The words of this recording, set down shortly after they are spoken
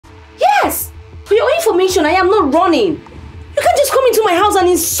Yes! For your information, I am not running. You can't just come into my house and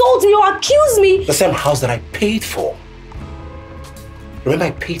insult me or accuse me. The same house that I paid for. Remember,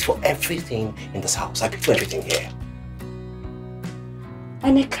 I paid for everything in this house. I paid for everything here.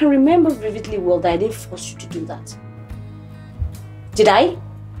 And I can remember vividly well that I didn't force you to do that. Did I?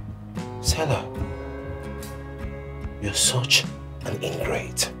 Stella, you're such an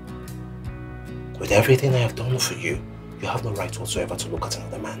ingrate. With everything I have done for you, you have no right whatsoever to look at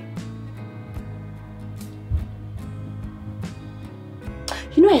another man.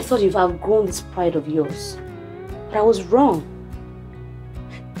 You know, I thought you've outgrown this pride of yours. But I was wrong.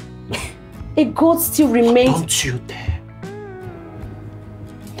 A goat still remains... Don't you dare.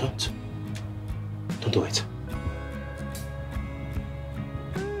 Don't do it.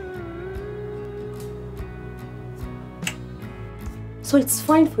 So it's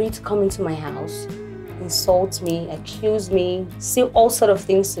fine for you to come into my house, insult me, accuse me, say all sort of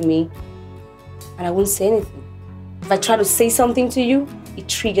things to me, and I won't say anything. If I try to say something to you, it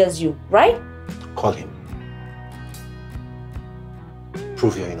triggers you, right? Call him.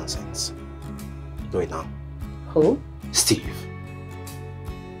 Prove your innocence. Do it now. Who? Steve.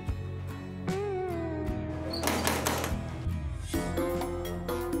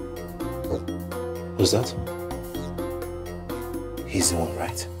 Who's that? He's the one,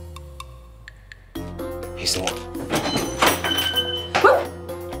 right? He's the one.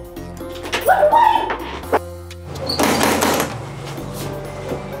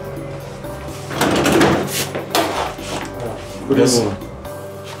 Good evening.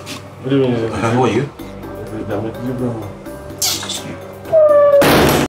 Good evening. Who are you?